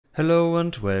Hello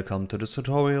and welcome to this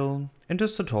tutorial. In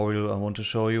this tutorial I want to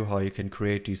show you how you can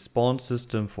create the spawn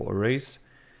system for a race.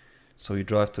 So you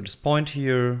drive to this point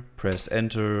here, press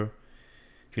enter,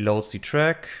 he loads the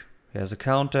track, he has a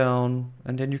countdown,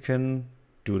 and then you can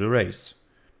do the race.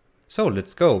 So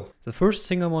let's go. The first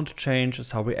thing I want to change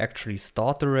is how we actually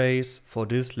start the race. For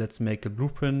this let's make a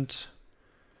blueprint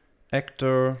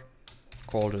actor,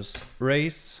 call this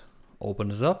race, open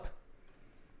this up,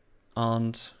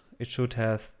 and it should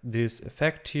have this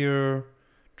effect here.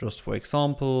 Just for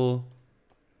example,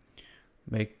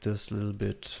 make this a little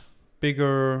bit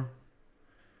bigger,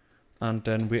 and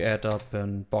then we add up a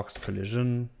box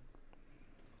collision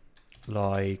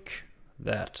like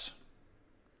that.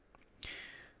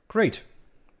 Great.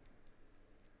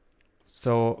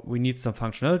 So we need some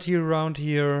functionality around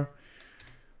here.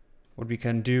 What we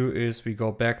can do is we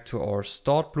go back to our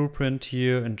start blueprint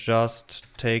here and just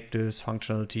take this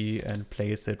functionality and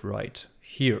place it right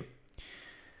here.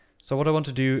 So what I want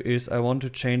to do is I want to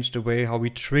change the way how we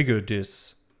trigger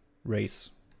this race.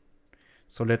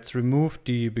 So let's remove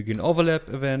the begin overlap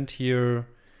event here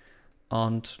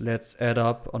and let's add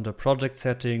up under project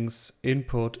settings,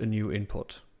 input a new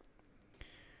input.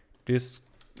 This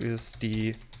is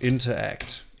the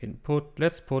interact input.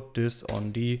 Let's put this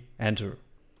on the enter.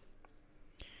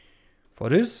 For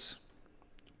this,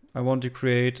 I want to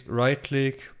create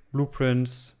right-click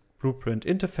blueprints, blueprint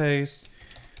interface.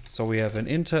 So we have an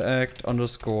interact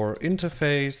underscore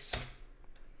interface.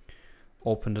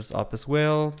 Open this up as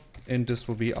well, and this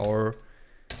will be our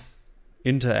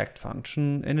interact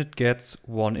function, and it gets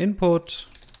one input,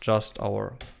 just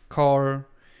our car.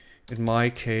 In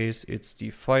my case, it's the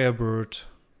Firebird.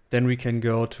 Then we can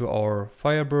go to our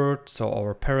Firebird, so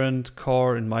our parent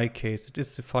car. In my case, it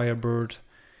is the Firebird.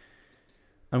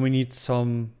 And we need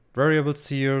some variables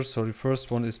here. So the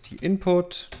first one is the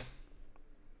input,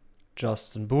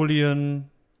 just a Boolean.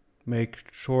 Make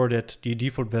sure that the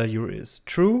default value is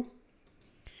true.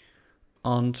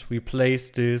 And we place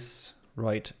this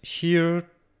right here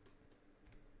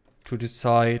to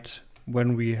decide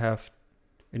when we have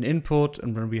an input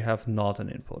and when we have not an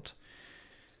input.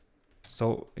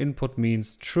 So input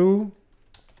means true,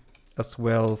 as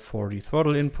well for the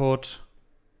throttle input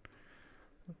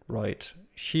right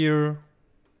here.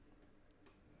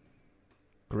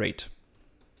 Great.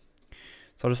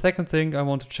 So the second thing I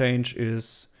want to change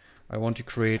is I want to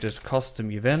create a custom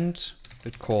event.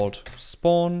 It's called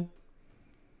spawn,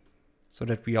 so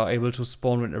that we are able to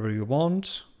spawn whenever we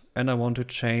want. And I want to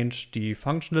change the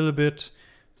function a little bit.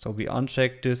 So we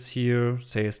uncheck this here,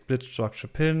 say split structure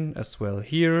pin as well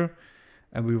here.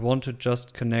 And we want to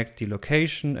just connect the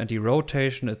location and the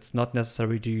rotation. It's not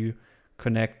necessary to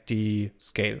connect the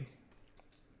scale.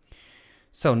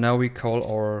 So now we call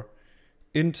our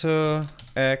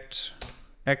interact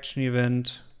action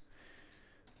event,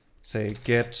 say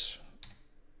get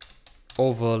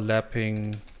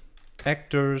overlapping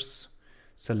actors,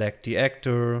 select the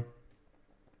actor,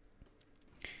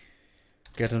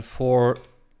 get a for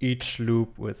each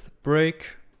loop with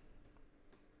break.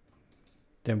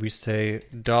 Then we say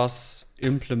does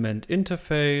implement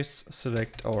interface,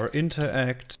 select our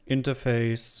interact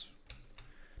interface,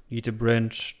 need a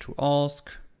branch to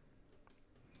ask.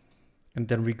 And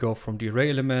then we go from the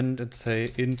array element and say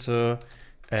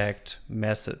interact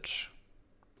message,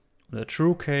 the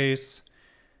true case.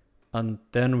 And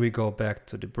then we go back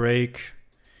to the break,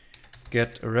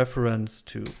 get a reference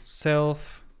to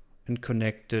self and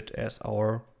connect it as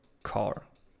our car.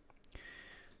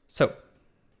 So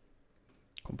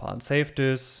compile and save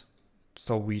this.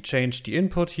 So we change the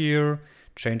input here,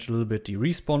 change a little bit the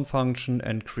respawn function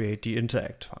and create the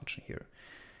interact function here.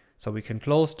 So we can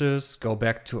close this, go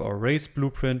back to our race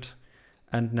blueprint,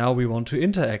 and now we want to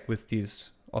interact with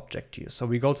these object here. So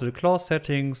we go to the class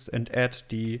settings and add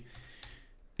the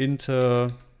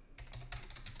interact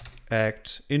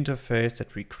interface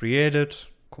that we created.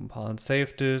 Compile and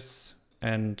save this,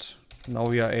 and now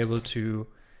we are able to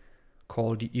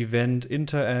call the event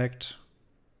interact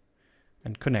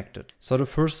and connect it. So the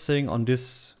first thing on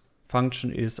this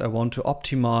function is I want to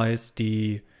optimize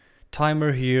the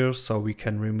timer here, so we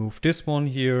can remove this one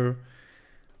here,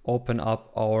 open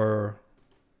up our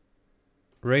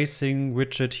racing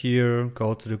widget here,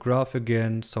 go to the graph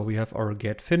again, so we have our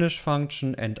get finish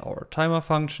function and our timer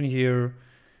function here.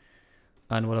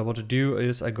 And what I want to do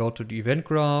is I go to the event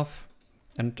graph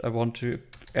and I want to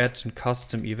add a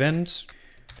custom event.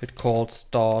 It's called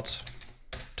start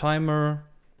timer.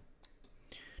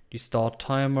 The start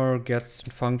timer gets a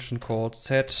function called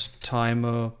set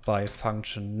timer by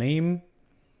function name.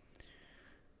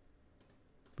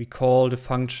 We call the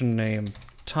function name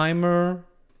timer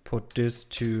put this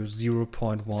to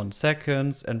 0.1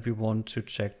 seconds, and we want to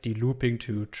check the looping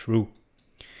to true.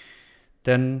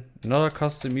 Then another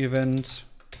custom event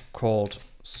called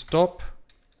stop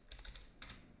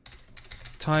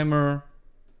timer.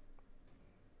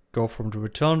 Go from the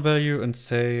return value and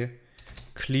say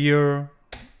clear,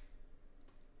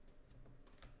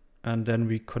 and then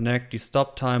we connect the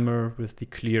stop timer with the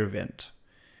clear event.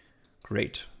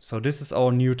 Great. So this is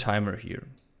our new timer here.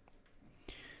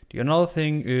 The another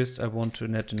thing is I want to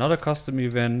net another custom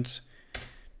event.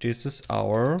 This is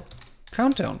our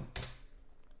countdown.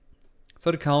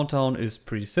 So the countdown is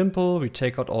pretty simple. We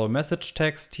take out all message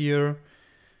text here.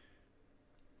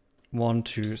 Want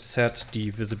to set the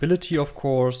visibility, of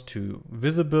course, to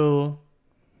visible.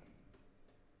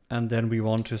 And then we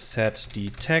want to set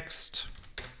the text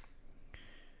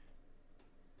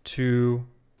to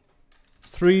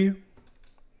 3.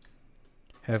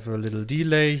 Have a little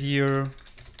delay here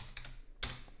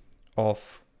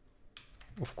of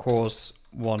course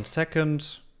 1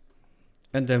 second.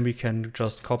 And then we can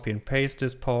just copy and paste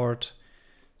this part.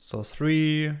 So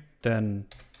 3, then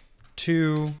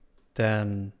 2,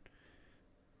 then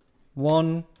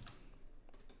 1,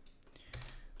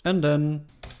 and then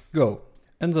go.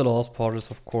 And the last part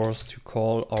is of course to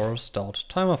call our start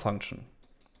timer function.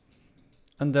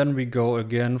 And then we go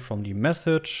again from the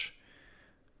message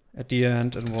at the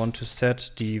end and want to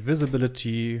set the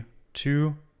visibility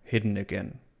to hidden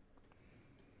again.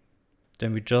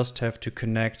 Then we just have to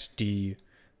connect the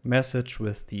message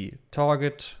with the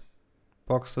target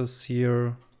boxes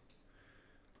here,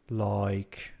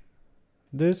 like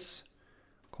this.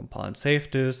 Compile and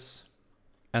save this.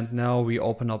 And now we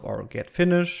open up our get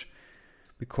finish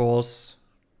because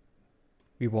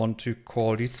we want to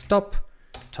call the stop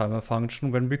timer function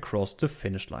when we cross the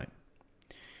finish line.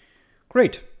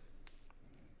 Great.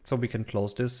 So we can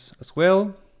close this as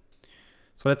well.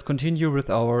 So let's continue with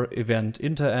our event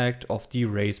interact of the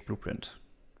race blueprint.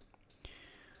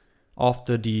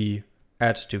 After the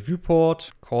add to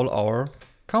viewport, call our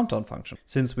countdown function.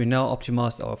 Since we now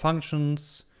optimized our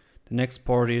functions, the next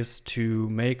part is to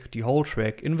make the whole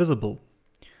track invisible.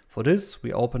 For this,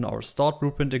 we open our start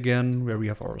blueprint again, where we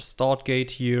have our start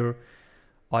gate here.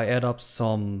 I add up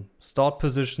some start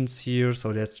positions here,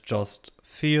 so that's just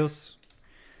spheres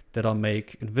that I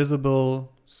make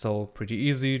invisible. So pretty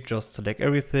easy, just select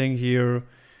everything here.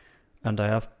 And I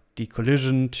have the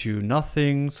collision to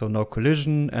nothing, so no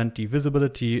collision, and the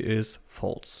visibility is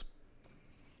false.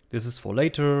 This is for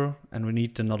later, and we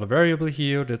need another variable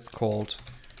here that's called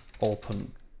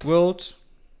open world.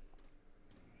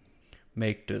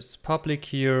 Make this public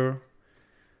here.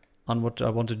 And what I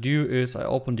want to do is I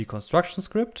open the construction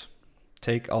script,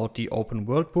 take out the open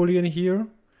world boolean here,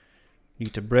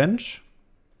 need a branch,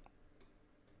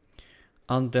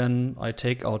 and then I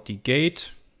take out the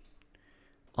gate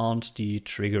and the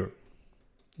trigger.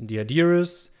 The idea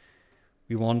is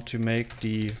we want to make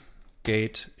the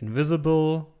gate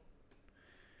invisible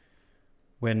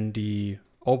when the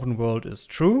open world is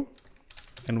true,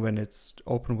 and when its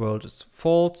open world is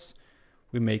false,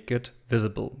 we make it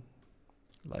visible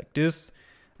like this.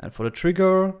 And for the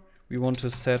trigger, we want to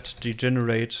set the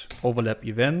generate overlap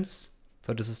events.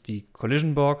 So this is the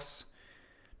collision box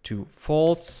to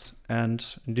false, and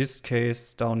in this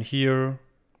case down here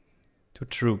to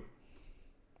true,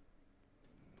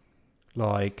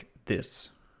 like this.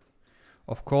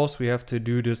 Of course, we have to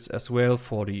do this as well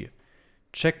for the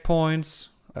checkpoints.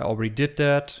 I already did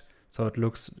that, so it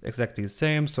looks exactly the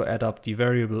same. So add up the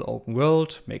variable open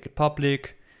world, make it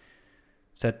public,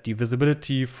 set the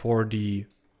visibility for the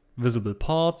visible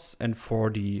parts, and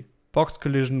for the box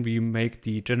collision, we make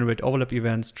the generate overlap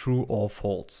events true or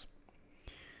false.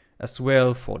 As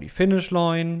well for the finish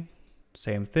line,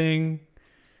 same thing.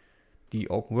 The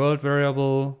open world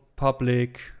variable,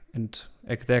 public, and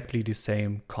exactly the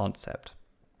same concept.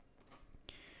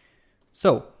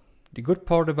 So the good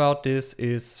part about this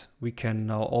is we can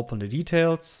now open the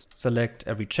details, select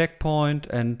every checkpoint,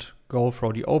 and go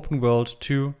from the open world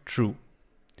to true.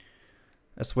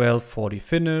 As well for the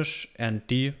finish and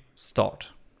the start.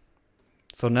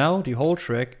 So now the whole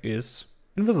track is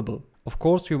invisible. Of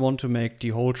course, we want to make the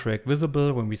whole track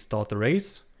visible when we start the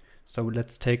race. So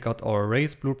let's take out our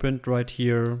race blueprint right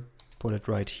here, put it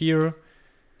right here,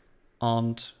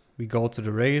 and we go to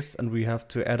the race and we have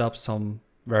to add up some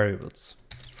variables.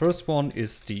 First one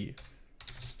is the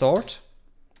start.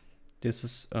 This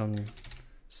is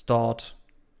start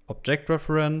object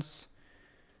reference.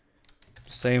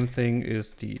 Same thing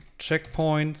is the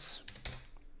checkpoints.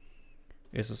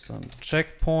 This is some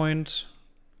checkpoint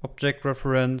object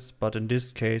reference, but in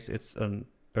this case it's an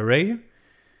array.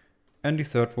 And the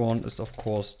third one is of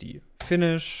course the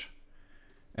finish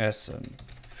as a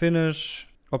finish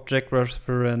object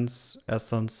reference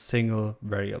as a single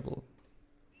variable.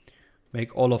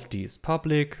 Make all of these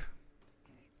public.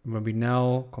 When we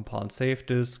now compile and save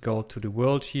this, go to the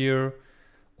world here,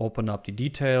 open up the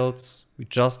details. We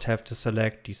just have to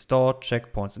select the start,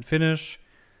 checkpoints and finish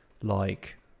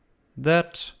like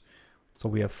that. So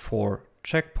we have 4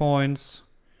 checkpoints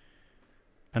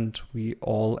and we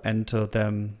all enter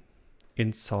them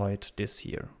inside this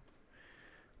here.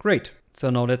 Great. So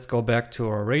now let's go back to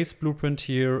our race blueprint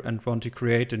here and want to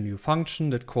create a new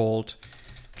function that called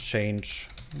change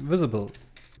visible.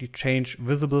 The change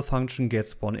visible function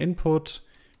gets one input.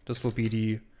 This will be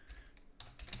the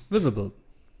visible.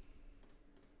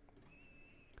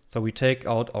 So we take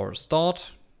out our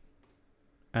start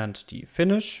and the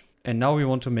finish, and now we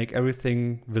want to make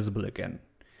everything visible again.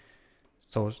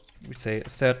 So we say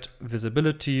set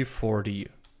visibility for the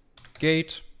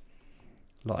gate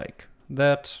like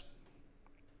that.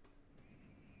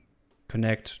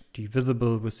 Connect the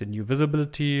visible with the new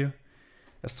visibility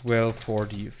as well for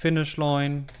the finish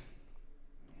line.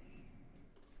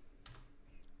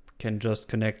 Can just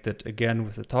connect it again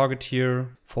with the target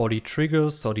here. For the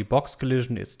triggers, so the box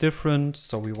collision, it's different.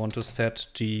 So we want to set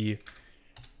the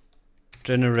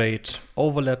generate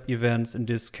overlap events in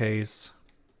this case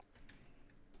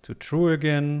to true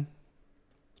again,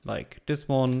 like this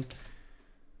one.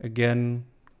 Again,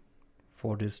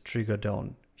 for this trigger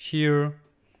down here,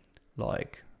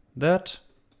 like that.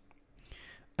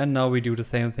 And now we do the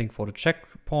same thing for the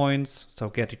checkpoints. So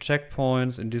get the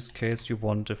checkpoints. In this case, you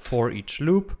want a for each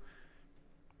loop.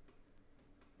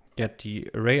 Get the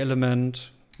array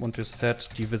element. Want to set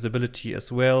the visibility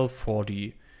as well for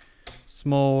the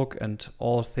smoke and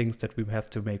all things that we have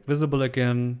to make visible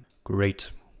again.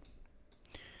 Great.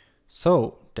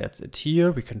 So that's it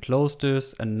here. We can close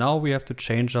this. And now we have to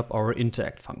change up our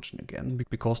interact function again,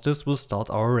 because this will start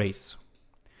our race.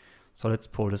 So let's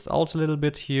pull this out a little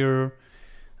bit here.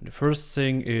 And the first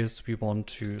thing is we want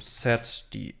to set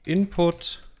the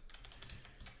input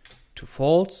to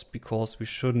false, because we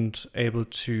shouldn't able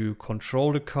to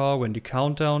control the car when the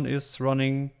countdown is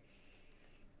running.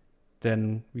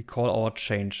 Then we call our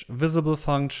change visible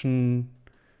function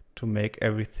to make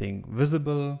everything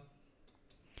visible.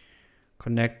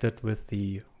 Connect it with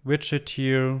the widget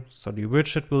here. So the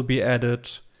widget will be added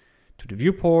to the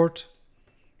viewport.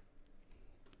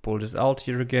 Pull this out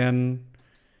here again.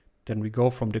 Then we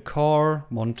go from the car,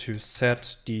 want to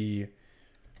set the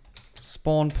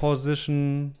spawn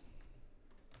position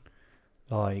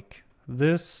like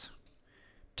this.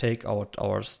 Take out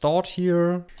our start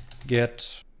here,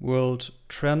 get world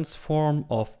transform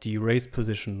of the race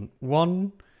position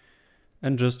 1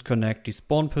 and just connect the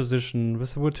spawn position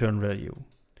with a return value.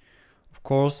 Of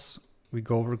course, we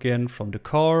go again from the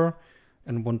car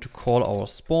and want to call our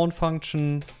spawn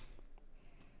function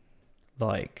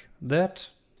like that.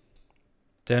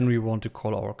 Then we want to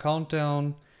call our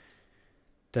countdown.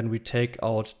 Then we take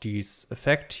out this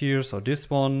effect here, so this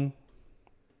one,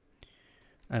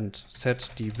 and set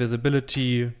the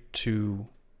visibility to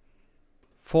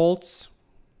false.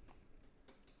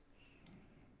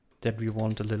 Then we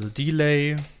want a little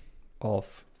delay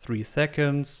of 3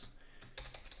 seconds.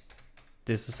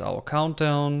 This is our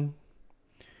countdown.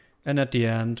 And at the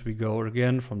end, we go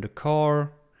again from the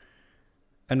car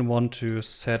and want to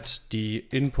set the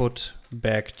input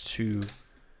back to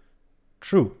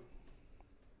true.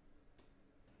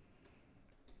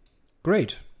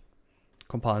 Great.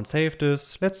 Compile and save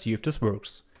this. Let's see if this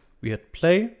works. We hit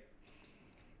play,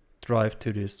 drive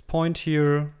to this point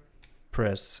here,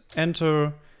 press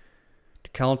enter. The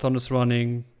countdown is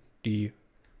running, the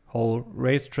whole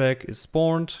racetrack is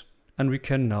spawned, and we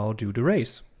can now do the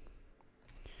race.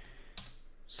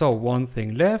 So one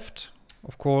thing left.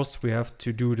 Of course, we have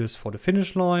to do this for the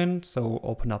finish line. So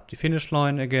open up the finish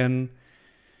line again.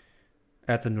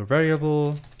 Add a new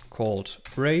variable called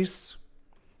race.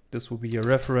 This will be a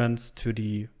reference to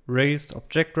the race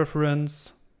object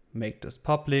reference. Make this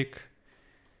public.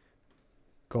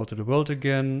 Go to the world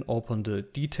again, open the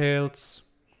details.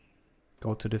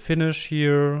 Go to the finish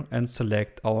here and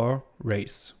select our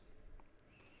race.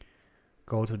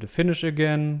 Go to the finish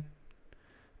again.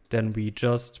 Then we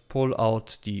just pull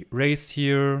out the race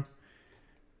here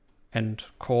and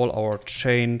call our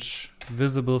change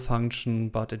visible function,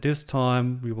 but at this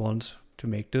time we want to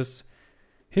make this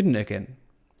hidden again.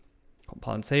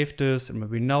 Compile and save this, and when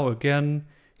we now again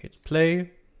hit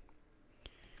play,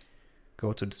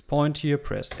 go to this point here,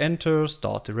 press enter,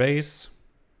 start the race.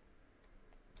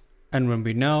 And when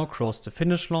we now cross the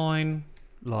finish line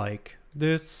like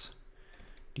this,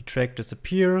 the track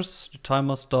disappears, the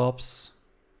timer stops.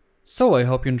 So I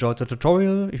hope you enjoyed the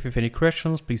tutorial. If you have any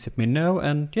questions, please let me know,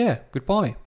 and yeah, goodbye.